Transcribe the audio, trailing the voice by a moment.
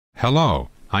Hello,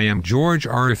 I am George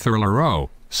Arthur Lareau,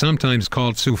 sometimes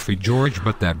called Sufi George,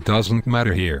 but that doesn't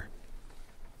matter here.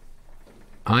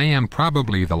 I am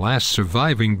probably the last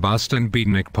surviving Boston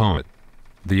beatnik poet.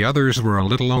 The others were a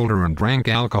little older and drank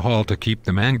alcohol to keep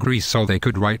them angry so they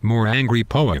could write more angry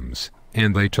poems,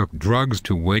 and they took drugs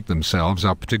to wake themselves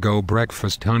up to go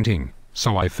breakfast hunting,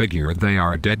 so I figure they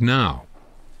are dead now.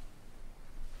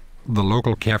 The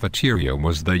local cafeteria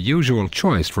was the usual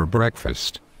choice for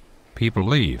breakfast. People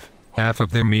leave half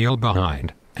of their meal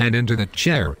behind, and into the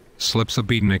chair slips a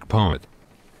beatnik poet.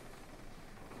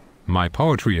 My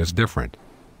poetry is different.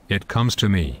 It comes to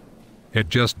me. It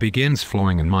just begins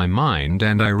flowing in my mind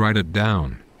and I write it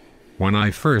down. When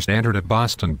I first entered a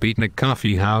Boston beatnik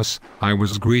coffee house, I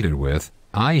was greeted with,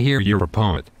 "I hear you're a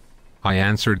poet." I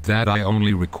answered that I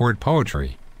only record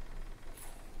poetry.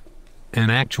 And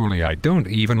actually I don't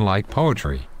even like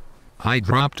poetry. I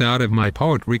dropped out of my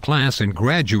poetry class in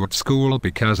graduate school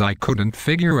because I couldn't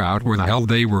figure out where the hell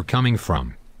they were coming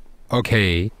from.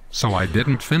 Okay, so I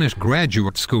didn't finish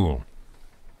graduate school.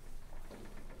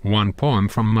 One poem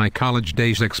from my college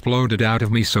days exploded out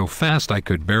of me so fast I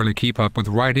could barely keep up with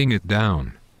writing it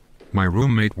down. My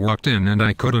roommate walked in and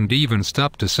I couldn't even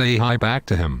stop to say hi back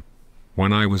to him.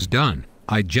 When I was done,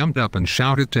 I jumped up and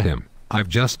shouted to him, "I've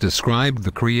just described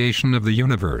the creation of the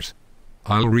universe.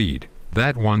 I'll read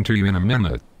that one to you in a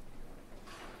minute."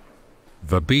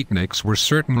 The beatniks were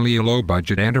certainly a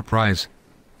low-budget enterprise.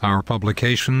 Our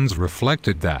publications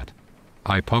reflected that.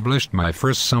 I published my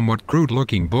first somewhat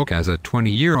crude-looking book as a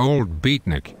 20-year-old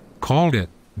beatnik, called it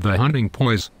The Hunting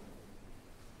Poise.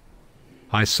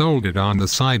 I sold it on the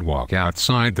sidewalk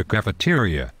outside the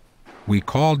cafeteria. We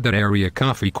called that area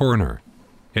Coffee Corner.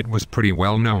 It was pretty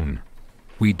well known.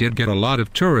 We did get a lot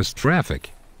of tourist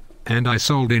traffic, and I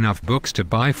sold enough books to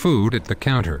buy food at the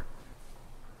counter.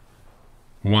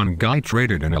 One guy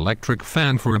traded an electric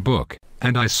fan for a book,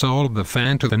 and I sold the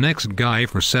fan to the next guy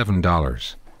for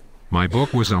 $7. My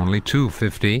book was only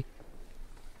 $2.50.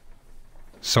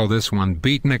 So this one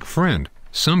beatnik friend,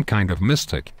 some kind of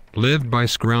mystic, lived by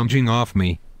scrounging off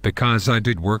me, because I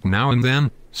did work now and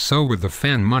then, so with the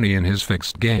fan money in his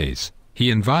fixed gaze, he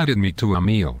invited me to a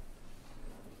meal.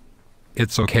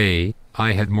 It's okay,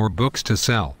 I had more books to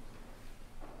sell.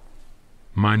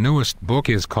 My newest book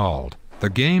is called The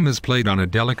Game is Played on a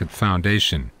Delicate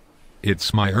Foundation.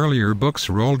 It's my earlier books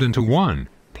rolled into one,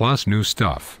 plus new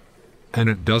stuff. And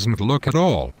it doesn't look at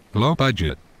all low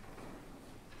budget.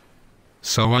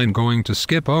 So I'm going to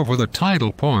skip over the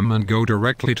title poem and go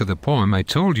directly to the poem I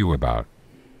told you about.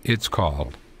 It's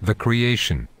called The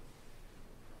Creation.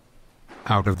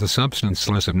 Out of the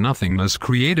substanceless of nothingness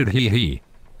created he.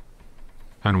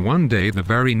 And one day the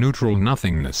very neutral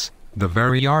nothingness, the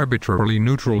very arbitrarily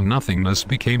neutral nothingness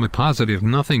became a positive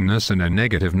nothingness and a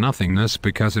negative nothingness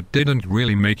because it didn't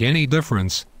really make any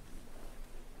difference.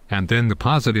 And then the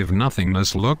positive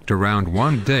nothingness looked around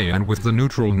one day and with the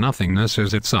neutral nothingness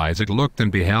as its eyes it looked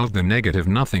and beheld the negative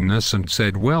nothingness and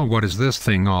said, "Well, what is this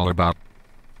thing all about?"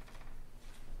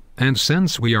 And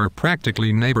since we are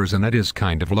practically neighbors and it is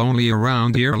kind of lonely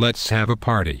around here, let's have a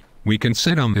party. We can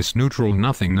sit on this neutral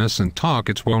nothingness and talk,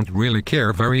 it won't really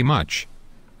care very much.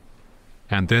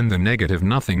 And then the negative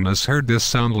nothingness heard this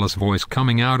soundless voice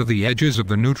coming out of the edges of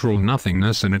the neutral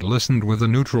nothingness, and it listened with the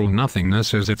neutral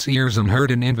nothingness as its ears and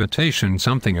heard an invitation,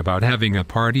 something about having a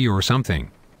party or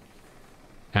something.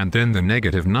 And then the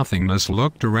negative nothingness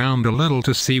looked around a little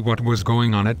to see what was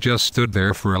going on. It just stood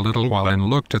there for a little while and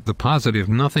looked at the positive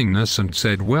nothingness and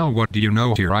said, "Well, what do you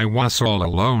know, here I was all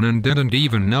alone and didn't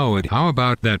even know it. How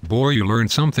about that, boy? You learn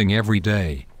something every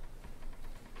day."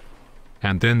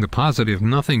 And then the positive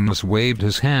nothingness waved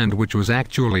his hand, which was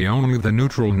actually only the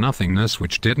neutral nothingness,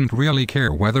 which didn't really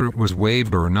care whether it was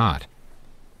waved or not.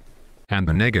 And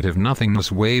the negative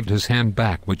nothingness waved his hand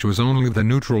back, which was only the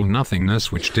neutral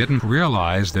nothingness, which didn't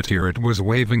realize that here it was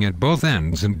waving at both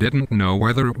ends and didn't know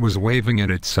whether it was waving at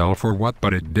itself or what,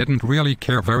 but it didn't really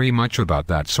care very much about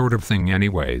that sort of thing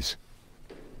anyways.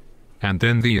 And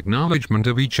then the acknowledgement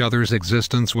of each other's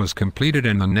existence was completed,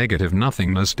 and the negative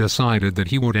nothingness decided that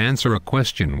he would answer a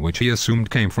question which he assumed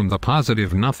came from the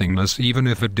positive nothingness, even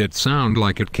if it did sound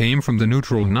like it came from the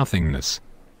neutral nothingness.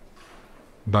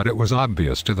 But it was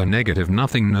obvious to the negative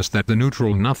nothingness that the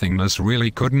neutral nothingness really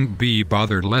couldn't be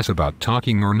bothered less about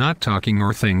talking or not talking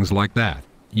or things like that.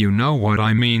 You know what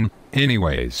I mean.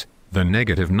 Anyways, the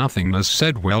negative nothingness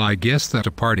said, "Well, I guess that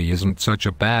a party isn't such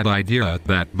a bad idea at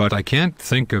that, but I can't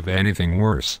think of anything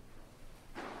worse."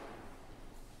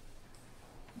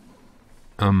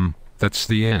 That's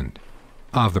the end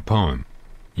of the poem.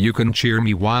 You can cheer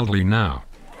me wildly now.